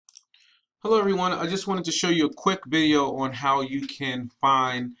Hello everyone, I just wanted to show you a quick video on how you can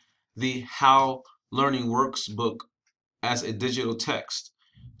find the How Learning Works book as a digital text.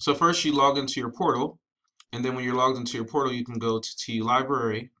 So first you log into your portal, and then when you're logged into your portal you can go to TU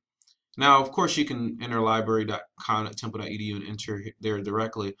Library. Now of course you can enter library.com.temple.edu and enter there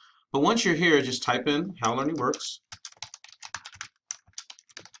directly. But once you're here, just type in How Learning Works,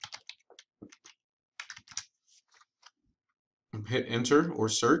 hit enter or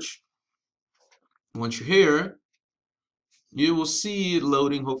search. Once you're here, you will see it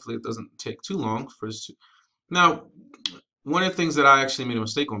loading. Hopefully it doesn't take too long for this to. Now, one of the things that I actually made a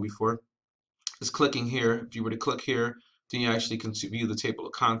mistake on before is clicking here. If you were to click here, then you actually can view the table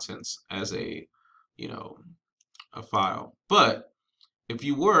of contents as a, you know, a file. But if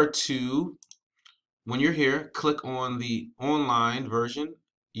you were to, when you're here, click on the online version,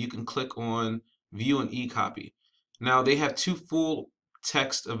 you can click on view an e-copy. Now they have two full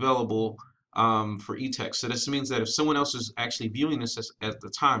text available for e-text. So this means that if someone else is actually viewing this at the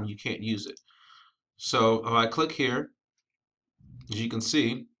time, you can't use it. So if I click here, as you can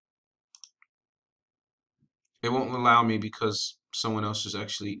see, it won't allow me because someone else is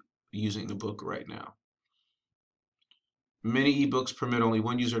actually using the book right now. Many ebooks permit only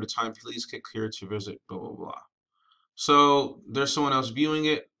one user at a time. Please click here to visit blah blah blah. So there's someone else viewing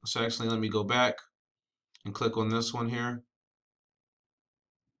it. So actually let me go back and click on this one here.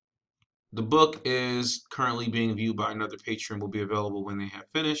 The book is currently being viewed by another patron, will be available when they have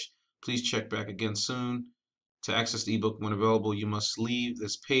finished. Please check back again soon. To access the ebook when available, you must leave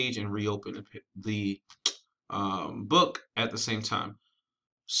this page and reopen the book at the same time.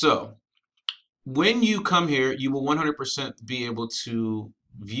 So when you come here, you will 100% be able to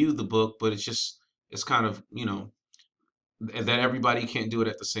view the book, but it's kind of, that everybody can't do it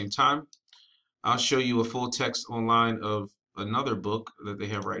at the same time. I'll show you a full text online of another book that they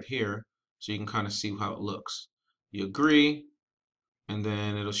have right here, so you can kind of see how it looks. You agree, and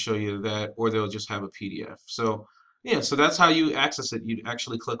then it'll show you that, or they'll just have a PDF. So yeah, so that's how you access it. You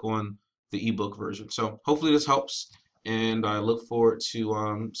actually click on the ebook version. So hopefully this helps, and I look forward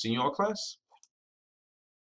to seeing you all class.